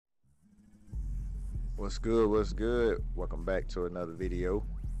What's good? What's good? Welcome back to another video.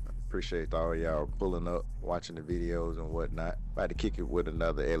 Appreciate all y'all pulling up, watching the videos and whatnot. About to kick it with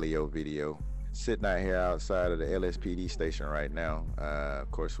another LEO video. Sitting out here outside of the LSPD station right now. Of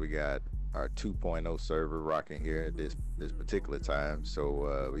course, we got our 2.0 server rocking here at this particular time.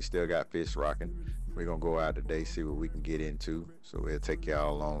 So we still got F.I.S.T rocking. We're gonna go out today, see what we can get into. So we'll take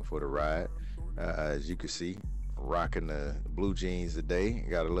y'all along for the ride. As you can see, rocking the blue jeans today.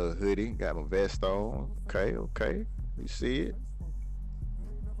 Got a little hoodie, got my vest on. Okay. You see it?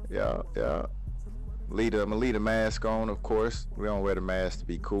 Yeah. I'm gonna leave the mask on, of course. We don't wear the mask to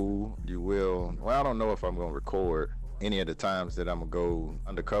be cool. You will, well, I don't know if I'm gonna record any of the times that I'm gonna go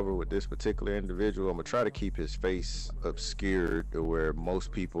undercover with this particular individual. I'm gonna try to keep his face obscured to where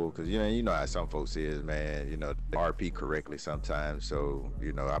most people, because you know how some folks is, man, they RP correctly sometimes. So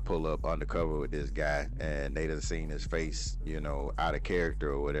I pull up undercover with this guy and they done seen his face out of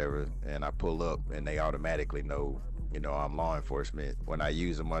character or whatever, and I pull up and they automatically know I'm law enforcement. When I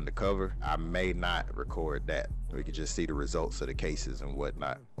use them undercover, I may not record that. We can just see the results of the cases and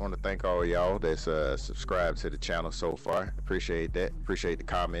whatnot. I want to thank all y'all that's subscribed to the channel so far. Appreciate that. Appreciate the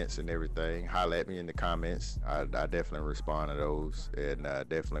comments and everything. Holla at me in the comments. I definitely respond to those, and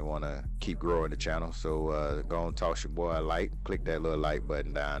definitely want to keep growing the channel. So go and toss your boy a like. Click that little like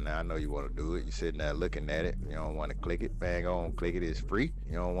button down there. I know you want to do it. You're sitting there looking at it. You don't want to click it. Bang on, click it. It's free.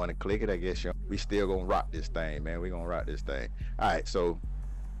 You don't want to click it. I guess we still gonna rock this thing, man. We gonna rock this thing. All right, so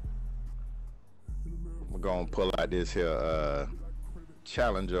we're gonna pull out this here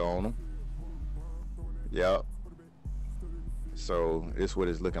Challenger on them. Yep. So this is what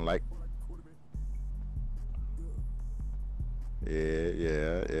it's looking like.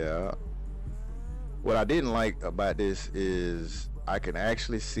 Yeah. What I didn't like about this is I can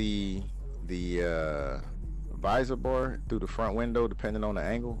actually see the visor bar through the front window depending on the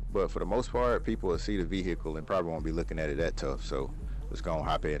angle, but for the most part people will see the vehicle and probably won't be looking at it that tough. So let's go and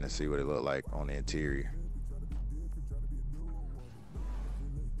hop in and see what it look like on the interior.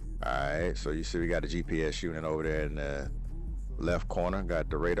 Alright, so you see we got the GPS unit over there in the left corner, got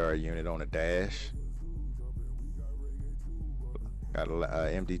the radar unit on the dash, got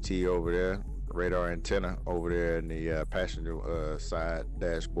a MDT over there, radar antenna over there in the passenger side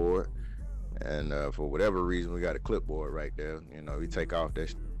dashboard, and for whatever reason we got a clipboard right there. We take off,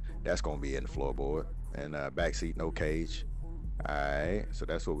 that's gonna be in the floorboard, and backseat no cage. Alright, so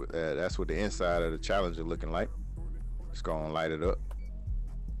that's what the inside of the Challenger looking like. Just gonna light it up.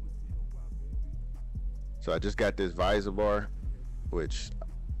 So I just got this visor bar, which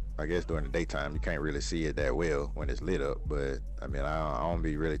I guess during the daytime you can't really see it that well when it's lit up, but I mean I don't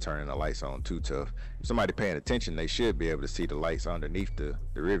be really turning the lights on too tough. If somebody paying attention, they should be able to see the lights underneath the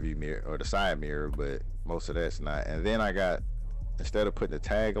rearview mirror or the side mirror, but most of that's not. And then I got, instead of putting the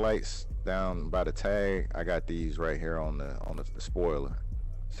tag lights down by the tag, I got these right here on the spoiler.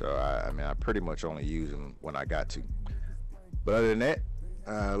 So I mean I pretty much only use them when I got to. But other than that,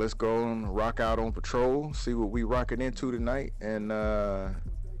 let's go and rock out on patrol, see what we rocking into tonight, and man,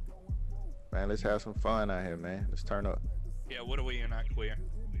 let's have some fun out here, man. Let's turn up. Yeah, what are we not clear?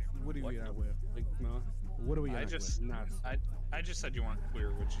 What are we not with? What are we not with? I just said you weren't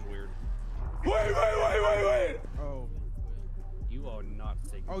clear, which is weird. Wait! Oh. You are not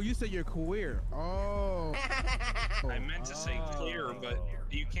saying. Oh, you said you're queer. Oh. I meant to say clear, but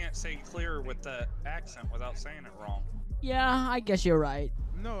you can't say clear with the accent without saying it wrong. Yeah, I guess you're right.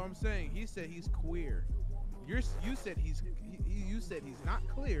 No, I'm saying he said he's queer. You said he's not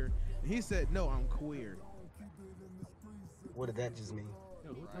clear. He said no, I'm queer. What did that just mean?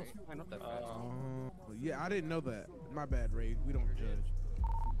 No, I know that. Yeah, I didn't know that. My bad, Ray. We don't judge.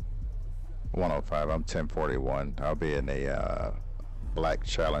 105. I'm 1041. I'll be in a black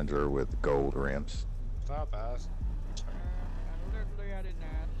Challenger with gold rims. Stop ass.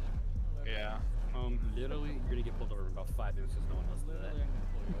 Yeah. Literally, you're gonna get pulled over in about 5 minutes because no one listens to that.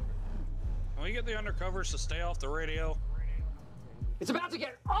 Can we get the undercovers to stay off the radio? It's about to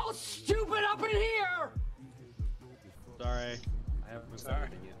get all stupid up in here! Sorry. I haven't Sorry.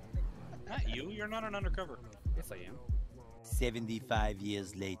 started yet. Not you. You're not an undercover. Yes, I am. 75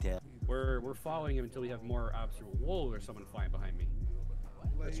 years later. We're following him until we have more officer. Whoa, there's someone flying behind me.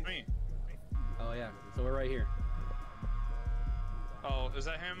 That's me. Oh yeah, so we're right here. Oh, is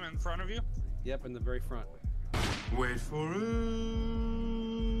that him in front of you? Yep, in the very front. Wait for it.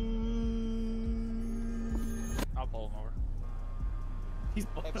 I'll pull him over. He's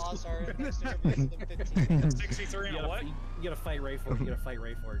Hey, boss, our next interview is the 15th. 63 and a what? You gotta fight Ray for it. You gotta fight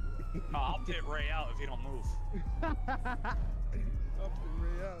Ray for it. Oh, I'll pit Ray out if you don't move. I'll put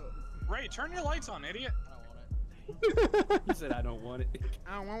Ray out. Ray, turn your lights on, idiot. He said I don't want it.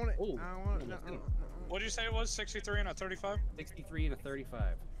 I don't want it. Oh, I don't want it. What did you say it was? 63 and a 35? 63 and a 35.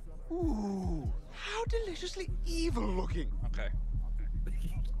 Ooh, how deliciously evil looking. Okay.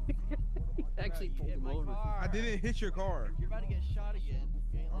 Actually pulled him over. I didn't hit your car. You're about to get shot again.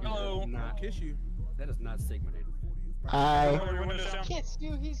 Hello. I'll kiss you. That is not Sigma, dude. Kiss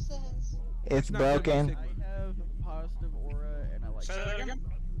you, he says. It's not broken. I have positive aura and I like Say that again?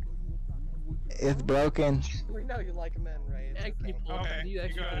 It's broken. We know you like men, right? It's Actually, okay. Okay. He You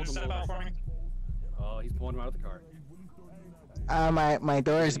actually go ahead and pulled him step out over. for me. Oh, he's pulling him out of the car. My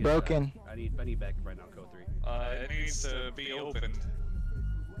door is Yeah, broken. I need backup right now, code 3. It needs to be opened.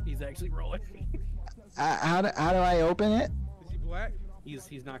 He's actually rolling. How do I open it? Is he black?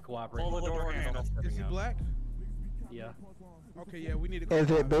 He's not cooperating. Pull the door He's handle. not stepping Is he out. black? Yeah. Okay, yeah, we need to. Is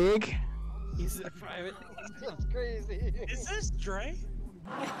it big? He's a private. That's crazy. Is this Dre?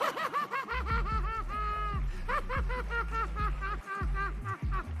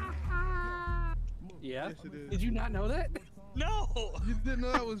 Yeah. Yes, it is. Did you not know that? No! You didn't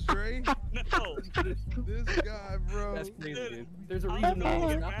know that was Dre? No! This guy, bro. That's crazy, Dude, dude. There's a I'm reason no one was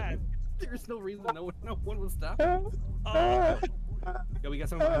getting stopping mad. him. There's no reason no one was stopping him. Oh. Yo, we got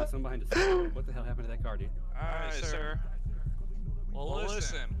someone behind us. Someone behind us. What the hell happened to that car, dude? Alright, sir. Well,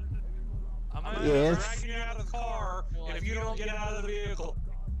 listen. I'm gonna Yes. drag you out of the car if you don't get out of the vehicle.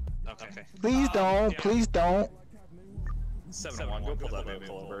 Okay. Please don't. Yeah. Please don't. 7-1, go pull that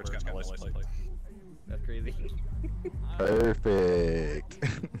vehicle over. It's got no license plate. That's crazy. Perfect.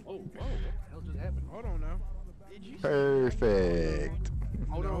 Oh, whoa, what the hell just happened? Hold on now. Did you Perfect.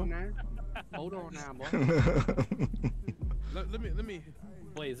 Hold No. on now. Hold on now, boy. Let me.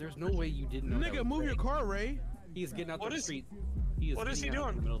 Blaze, there's no way you didn't know that Nigga, was move Ray. your car, Ray. He's getting out What the is- street. He is what is he getting out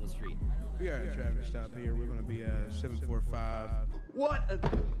in the doing? middle of the street. We got a traffic stop here. We're gonna be 745. What an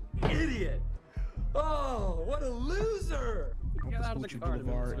idiot! Oh, what a loser! Get out of the Butcher car in the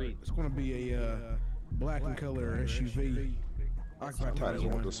middle of the Boulevard. street. It's gonna be a black and color SUV. I just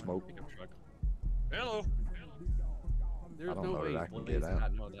want to smoke. Pickup truck. Hello. There's I don't no know way that I can Blaze get did out.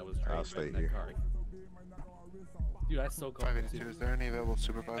 not know that was Trey I'll driving stay that here. car. Dude, I so called 582, is there any available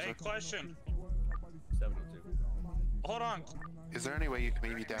supervisor? Hey, question. 702. Hold on. Is there any way you can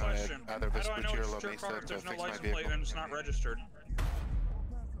meet me down Question. at either How do I know Vespucci or it's La your Mesa car if to there's no fix my license plate vehicle? and it's not registered?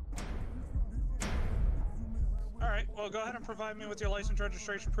 Alright, well go ahead and provide me with your license,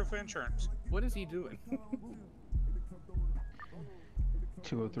 registration, proof of insurance. What is he doing?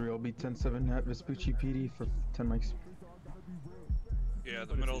 203, I'll be 10-7 at Vespucci PD for 10 mics. Yeah,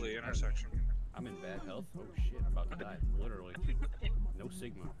 the middle of the intersection. I'm in bad health. Oh shit, I'm about to die. Literally. No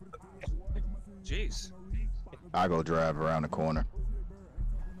Sigma. Jeez. I go drive around the corner.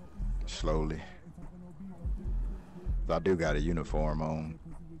 Slowly. I do got a uniform on,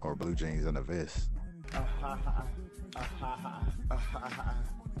 or blue jeans and a vest.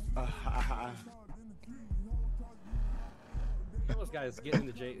 Those guys get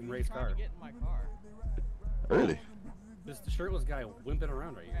in Ray's trying car. to get in my car? Really? This shirtless guy wimping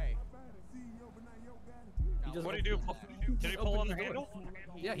around right here. Hey. He just What did he do? Did he pull on the handle?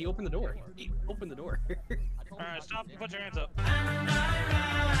 Yeah, he opened the door. He opened the door. Alright, stop and put your hands up.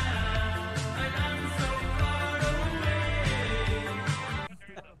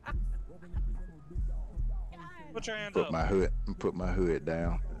 Put your hands Put up. my hood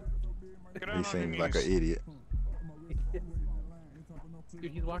down. Get He down on your seems like an knees. idiot.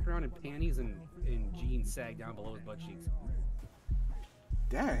 Dude, he's walking around in panties and jeans sag down below his butt cheeks.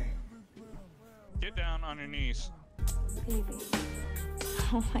 Dang. Get down on your knees. Baby,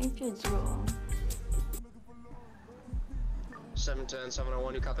 I'll wipe your drool. 710,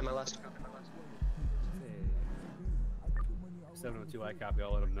 701, you copy my last? 702, I copy.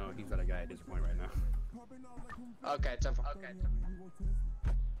 I'll let him know. He's got a guy at this point right now. Okay, 10 Okay.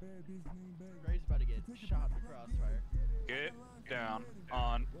 Ray's about to get shot in the crossfire. Get down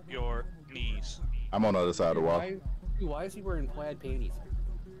on your knees. I'm on the other side of the wall. Why is he wearing plaid panties?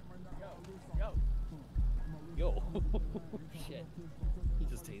 Yo. Shit. He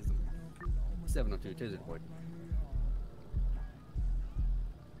just tased him. 702, taser deployed.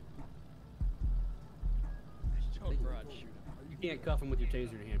 You can't cuff him with your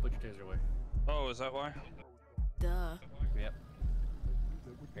taser in your hand. Put your taser away. Oh, is that why? Duh. Yep.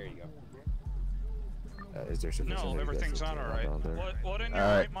 There you go. Is there No, everything's not alright. What in your All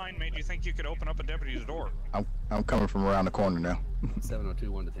right. right mind made you think you could open up a deputy's door? I'm coming from around the corner now.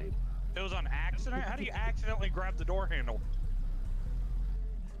 702, one detained. It was on accident? How do you accidentally grab the door handle?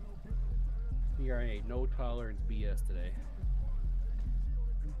 PRA, no tolerance BS today.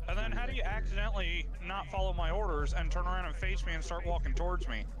 And then how do you accidentally not follow my orders and turn around and face me and start walking towards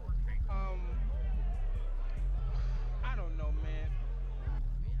me? I don't know, man.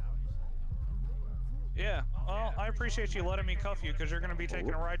 Yeah, well, I appreciate you letting me cuff you because you're going to be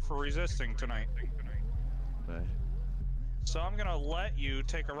taking a ride for resisting tonight. Right. So I'm going to let you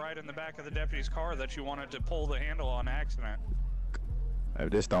take a ride in the back of the deputy's car that you wanted to pull the handle on accident. If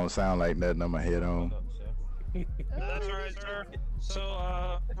this don't sound like nothing, I'ma head on. That's all right, sir.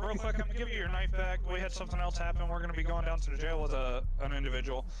 So, real quick, I'm going to give you your knife back. We had something else happen. We're going to be going down to the jail with an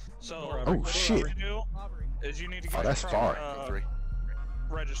individual. So, Oh, what shit. you need to do is you need to get Oh, that's your far. car,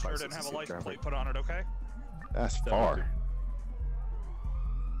 registered and have a license plate put on it, okay? That's far. You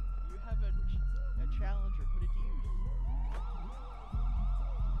have a challenger. Put it to use.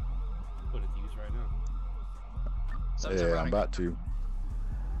 Put it to use right now. Yeah, I'm about to.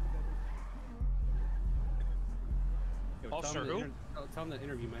 Officer who? Tell him the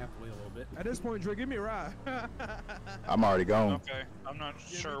interview might have to wait a little bit. At this point, Dre, give me a ride. I'm already gone. Okay, I'm not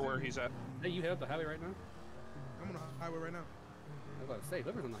sure where he's at. Hey, you head up the highway right now? I'm on the highway right now. I was about to say,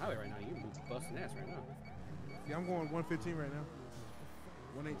 whoever's on the highway right now, you can be busting ass right now. Yeah, I'm going 115 right now.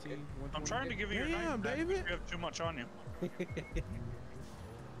 118, 120. I'm trying to give you your knife Damn, back, but David. you have too much on you.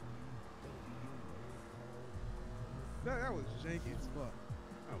 That was janky as fuck.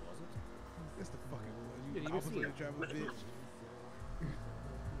 I wasn't. Yes, the fucking was. Yeah, You you opposite see of it. travel bitch.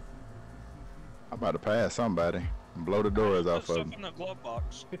 I'm about to pass somebody and blow the doors off of Stuff them. in the glove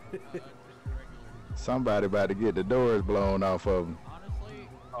box. Somebody about to get the doors blown off of them. Honestly,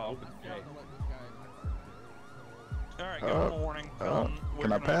 Oh, I'm down to let this guy. all right, give him a warning.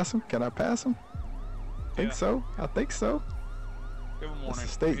 Can I pass him? Can I pass him? Think Yeah. so. I think so. Give him a It's warning. a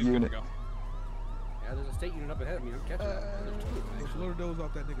state He's good to unit. go. Yeah, there's a state unit up ahead of me. I'm catching up. There's two, actually. Blow the doors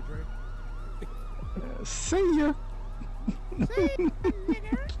off that nigga, Dre. See ya.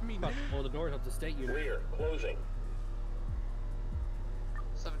 Pull the doors up the state unit. Clear. Closing.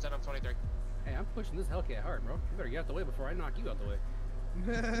 710 on 23. Hey, I'm pushing this Hellcat hard, bro. You better get out the way before I knock you out the way.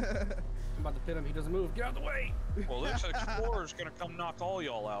 I'm about to pin him. He doesn't move. Get out the way. Well, this Explorer's gonna come knock all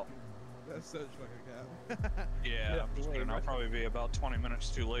y'all out. That's such fucking cap. Yeah, I'm just kidding. I'll probably be about 20 minutes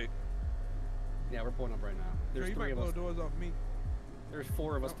too late. Yeah, we're pulling up right now. There's Dre, you three might of blow us. the doors off me. There's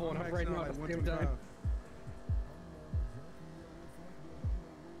four of us pulling up right now at the same time.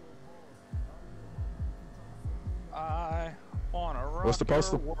 I wanna rock What's the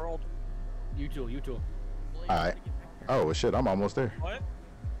postal? your world. You two. Alright. Oh, well, shit. I'm almost there. What? You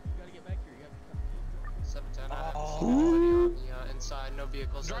gotta get back here. You have to 710. I Oh. have nobody on the inside. No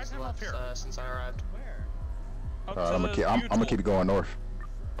vehicles Drive has him up left here. Since I arrived. where? Up I'm to gonna the keep. I'm gonna U-tool. keep it going north.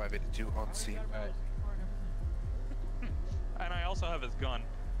 582 on scene. And I also have his gun.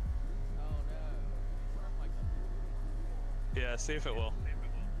 Oh no. Like Yeah, see if it will.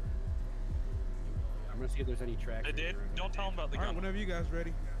 I'm gonna see if there's any tracks. It did? Don't tell him about the All right, gun. whenever you guys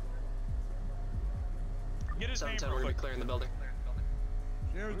ready. Get his name 710. real We're gonna quick. be clearing the building.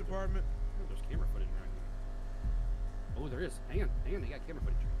 Sheriff's Department. There's camera footage right. Oh, there is. Hang on. They got camera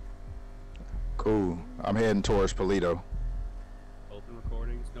footage. Cool. I'm heading towards Polito. Open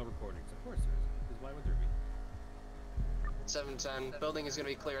recordings, no recordings. Of course there is. Because why would there be? 710. Building is gonna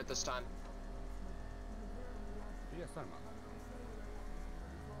be clear at this time. What are you guys talking about?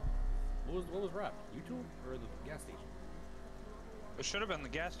 What was robbed? U-Tool or the gas station? It should have been the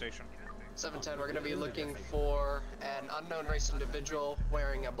gas station. 710. We're gonna be looking for an unknown race individual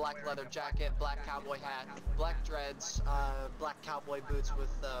wearing a black leather jacket, black cowboy hat, black dreads, black cowboy boots with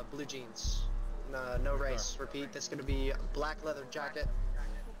blue jeans. No race. Repeat. That's gonna be black leather jacket,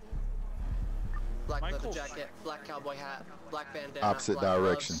 black leather Michael's- jacket, black cowboy hat, black bandana, Opposite black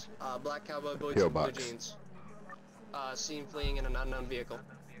direction. gloves, black cowboy boots, and Pillbox. blue jeans. Seen fleeing in an unknown vehicle.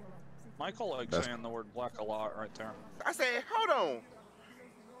 Michael likes That's- saying the word black a lot right there. I said, hold on.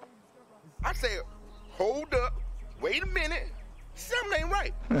 I said, hold up. Wait a minute. Something ain't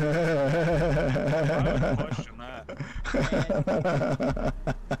right. I would question that.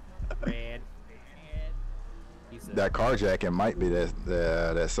 Red. He said, That carjacking might be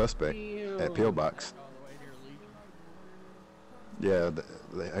that suspect at Pillbox. Yeah,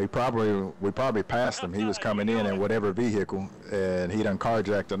 we probably passed him. He was coming in whatever vehicle, and he done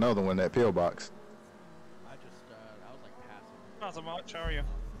carjacked another one at Pillbox. I was like passing. Not so much. How are you?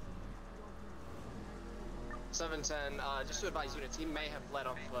 710. Just to advise units, he may have fled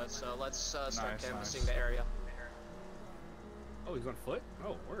on foot, so let's start Nice, canvassing nice. the area. oh, he's on foot?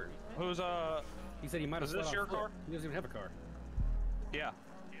 Oh, word. Who's He said he might have Is this fled your on foot. car? He doesn't even have a car. Yeah.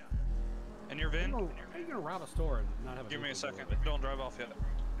 And your VIN? How are you gonna rob a store and not have a Give me a vehicle? second. Don't drive off yet.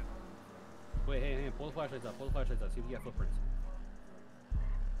 Wait, hey, pull the flashlights up. Pull the flashlights up. See if you got footprints.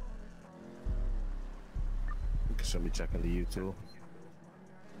 Should be checking the U-Tool.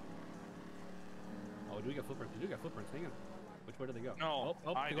 Oh, do we got footprints? We do got footprints. Hang on. Which way did they go? No,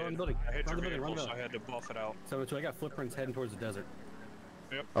 I I go in did. the building. I hit Run your the building, run vehicle, the so I had to buff it out. So I got footprints heading towards the desert.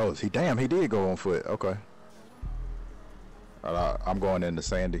 Yep. Oh, damn, he did go on foot. Okay. I'm going into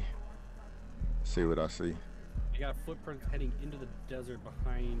Sandy. See what I see. I got footprints heading into the desert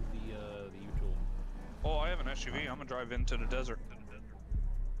behind the U-Tool. Oh, I have an SUV. I'm gonna drive into the desert.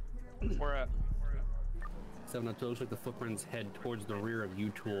 Where at? 702, looks like the footprints head towards the rear of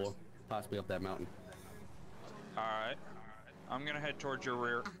U-Tool, possibly up that mountain. Alright. I'm gonna head towards your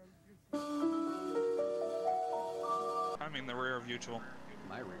rear. I mean the rear of U-Tool.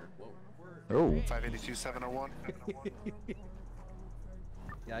 My rear. Whoa. Oh. 582 701.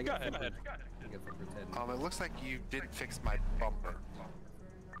 Yeah, I got footprints. It looks like you didn't fix my bumper.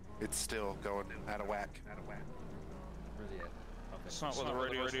 It's still going out of whack. Where's he at? Okay. It's not what the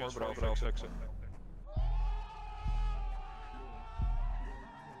radio is for, but I'll fix it.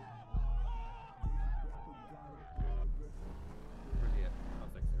 Where's he at? I'll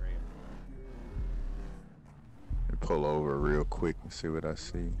fix it right here. Pull over real quick and see what I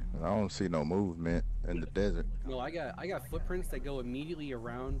see. I don't see no movement in the desert. No, I got footprints that go immediately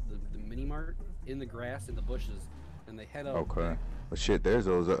around the mini mart in the grass in the bushes, and they head up. Okay. But shit, there's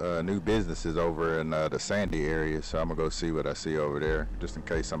those new businesses over in the Sandy area, so I'm gonna go see what I see over there, just in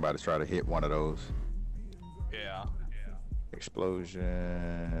case somebody's trying to hit one of those. Yeah.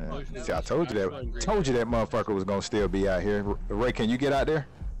 Explosion. See, I told you that motherfucker was gonna still be out here. Ray, can you get out there?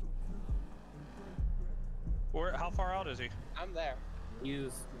 Where? How far out is he? I'm there.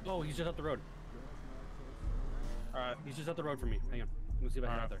 He's just up the road. Alright. He's just up the road from me. Hang on. Let me see if I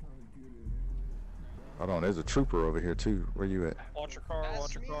can get out there. Hold on, there's a trooper over here too. Where you at? Watch your car,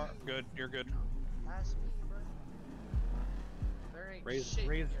 watch your car. Good, you're good. That's me, bro. There ain't shit.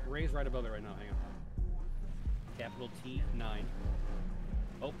 Ray's right above it right now. Hang on. Capital T9.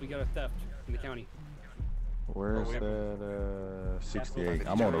 Oh, we got a theft in the county. Where's that? 68.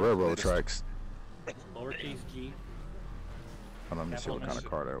 I'm on the railroad tracks. Lowercase G. Hold on, let me see what kind of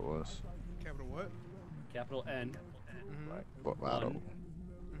car that was. Capital what? Capital N. Bravado.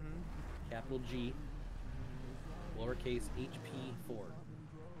 Capital G. Lowercase HP4.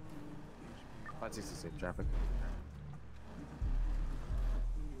 566 traffic.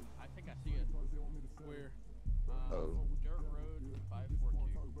 I think I see it. Where? Oh. Dirt Road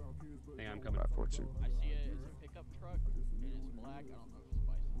 542. Hang on, I'm coming. 542. I see it. It's a pickup truck, and it's black. I don't know if it's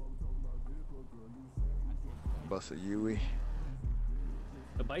Bison. Bus a Yui.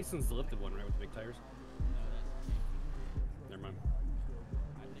 The Bison's the lifted one, right, with the big tires? No, that's Never mind.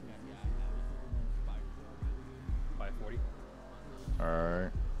 I think I have it. 540.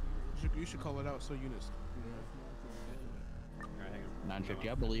 Alright. You should call it out so units. Alright, hang on. 950.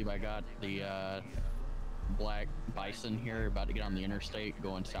 I believe I got the black Bison here, about to get on the interstate,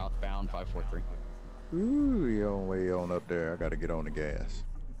 going southbound 543. Ooh, you're way on up there. I gotta get on the gas.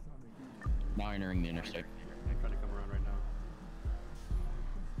 Now entering the interstate. I'm trying to come around right now.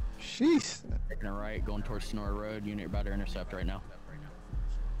 Jeez. Taking a right, going towards Sonora Road. Unit about to intercept right now.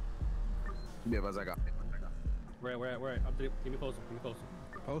 Yeah, but I got. Where up to give me postal. Give me postal.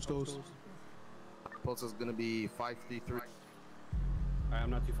 Postals. Postal's gonna be 533. Alright, I'm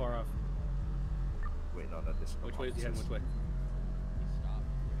not too far off. Wait, no, not this. Which way is he heading? Which way? Stop.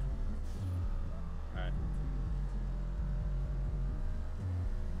 Alright.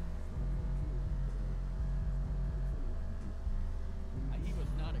 He was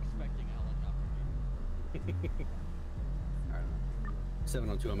not expecting a helicopter. Alright.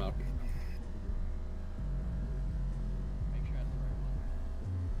 702, I'm out. Make sure that's the right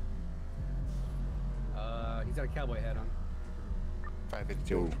one. He's got a cowboy hat on.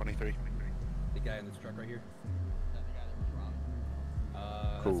 582 23. The guy in this truck right here. Is that the guy that was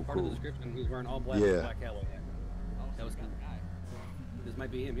robbed? Cool, That's part of the cool. description. He's wearing all black Yeah. with a black cowboy hat. Oh, That was so we got the guy. This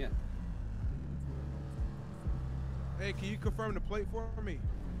might be him, yeah. Hey, can you confirm the plate for me?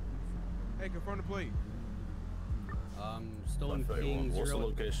 Hey, confirm the plate. Stolen King What's the 0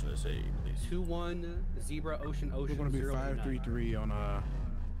 location of this, please? 21 Zebra Ocean We're gonna be 089. 533 on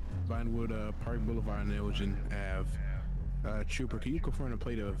Vinewood Park Boulevard and Elgin Ave. Trooper, can you confirm the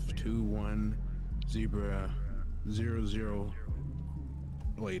plate of 21 Zebra 00?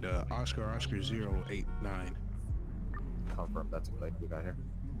 Wait, Oscar 089. Confirm that's a plate we got here.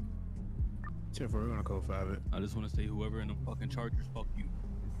 10-4, we're gonna code 5 it. I just want to say whoever in the fucking Chargers, fuck you.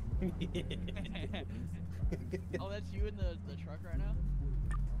 Oh, that's you in the truck right now?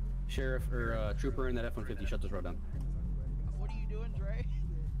 Sheriff or trooper in that F-150, shut this road down. What are you doing, Dre?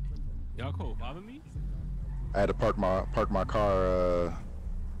 Y'all cool, follow me? I had to park my car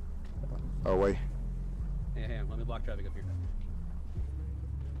away. Hey, let me block traffic up here.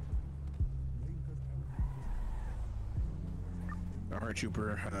 Alright,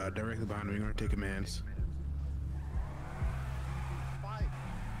 Trooper, directly behind me. You're gonna take commands.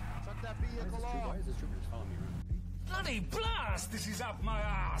 Shut that vehicle off. Why is this trooper just following me around? Bloody blast! This is up my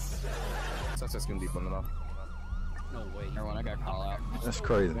ass! Suspect's gonna be pulling off. No way. Everyone, I got a call out. That's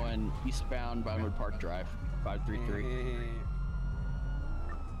crazy. Going eastbound Vinewood Park Drive, 533.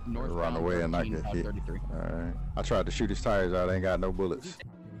 Northbound Run away and not get hit. 533. Alright. I tried to shoot his tires out, ain't got no bullets.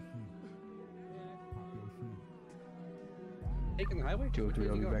 Taking the highway? 203,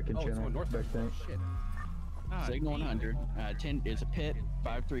 I'll be back in it's channel. going north. Back tank. Shit. Signal 100. 10 is a pit,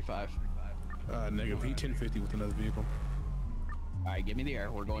 535. Negative. P1050 with another vehicle. Alright, give me the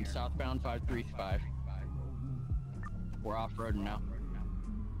air. We're going southbound 535. We're off-roading now.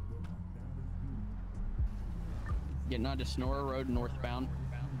 Getting onto Sonora Road northbound.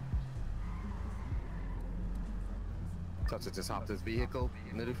 Touch it, just hopped his vehicle,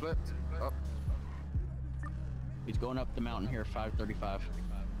 nearly flipped. Up. He's going up the mountain here, 535.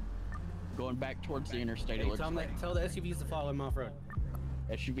 Going back towards the interstate. Hey, It looks tell like. the SUVs to follow him off-road.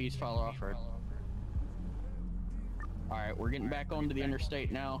 SUVs follow off-road. Alright, we're getting back onto the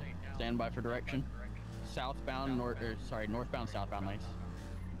interstate now. Stand by for direction. Southbound, northbound, southbound lanes.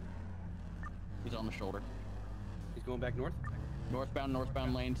 He's on the shoulder. He's going back north?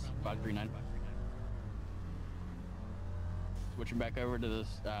 Northbound lanes, 539. Switching back over to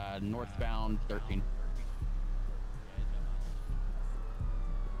this northbound 13.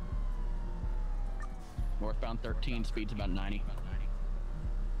 Northbound 13, speed's about 90.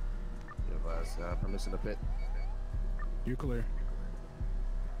 Give us permission to pit. You're clear.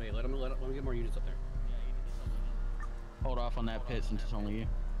 Wait, let him get more units up there. Hold off on that pit since it's only you.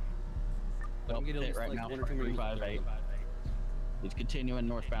 Let him get at Pit least right like now, 1 or 2 more units up there. 358. He's continuing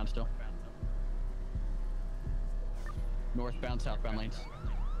northbound still. Northbound, southbound lanes.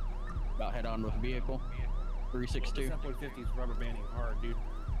 About head on with vehicle. 362. This F-150 is rubber banding hard, dude.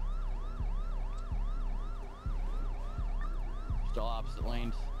 Still opposite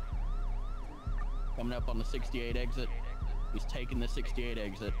lanes. Coming up on the 68 exit. He's taking the 68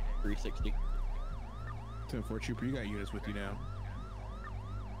 exit. 360. 10-4 Trooper, you got units with you now.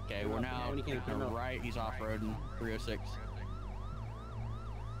 Okay, we're now right. He's off-roading. 306.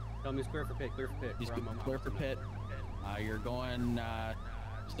 Tell me square for pit, clear for pit. He's clear for pit. You're going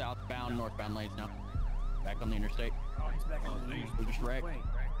southbound, northbound lanes now. Back on the interstate. We just wrecked.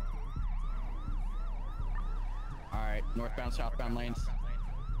 Alright, northbound, southbound lanes.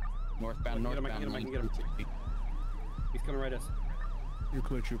 Northbound, northbound lanes. He's coming right at us. You're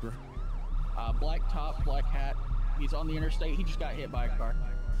clear, Trooper. Black top, black hat. He's on the interstate. He just got hit by a car.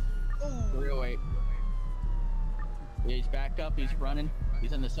 308. He's back up. He's running.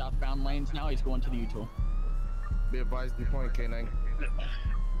 He's in the southbound lanes now. He's going to the U-tool. Be advised, deploying K9.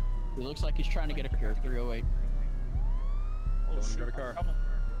 He looks like he's trying to get a here. 308. Oh, shoot. A car. I'm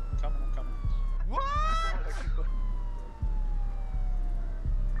coming. What?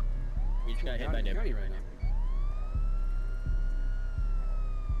 He just got hit by Dave. Right now.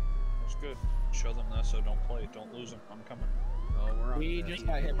 That's good. Show them that so don't play. Don't lose them. I'm coming. Oh, we're on. We just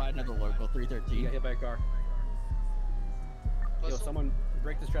got hit by another local. 313. He got hit by a car. Yo, someone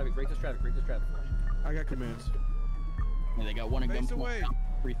break this traffic. Break this traffic. I got commands. And they got one in gunpoint.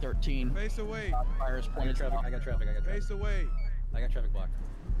 313. Face away. Fires pointed traffic. I got traffic. Face away. I got traffic blocked.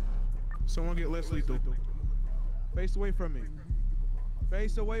 Someone get less lethal. Face away from me.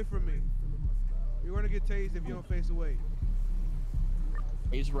 Face away from me. You're gonna get tased if you don't face away.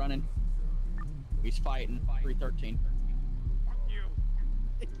 He's running. He's fighting. 313.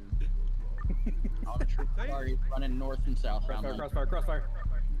 On a troop car, he's running north and southbound. Crossfire.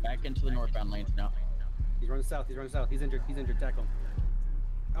 Back into the northbound lanes now. He's running south. He's injured. Tackle him.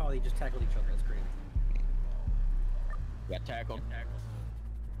 Oh, they just tackled each other. That's crazy. Got tackled.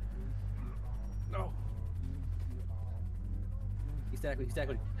 No. He's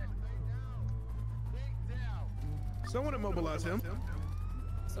tackling. Someone immobilize him.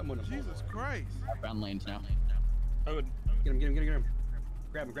 Jesus Christ. Southbound lanes now. I would get him.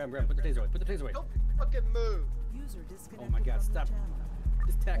 Grab him. Put the taser away. Don't fucking move. Oh my God! Stop.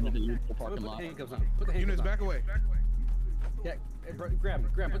 Just tackle him. The parking lot. Put the handcuffs on. Put the handcuffs Units on. back away. Yeah, grab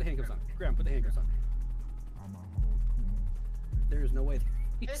him. Put the handcuffs on. Put the handcuffs on. There's no way.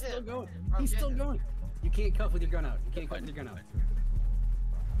 He's still going. He's still going. You can't cuff with your gun out. I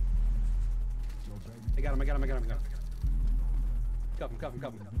got him. Cuff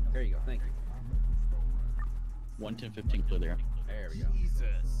him. There you go. Thank you. 110-15 clear there. There we go.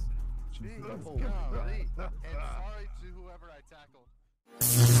 Jesus. Oh, golly. And sorry to whoever I tackled.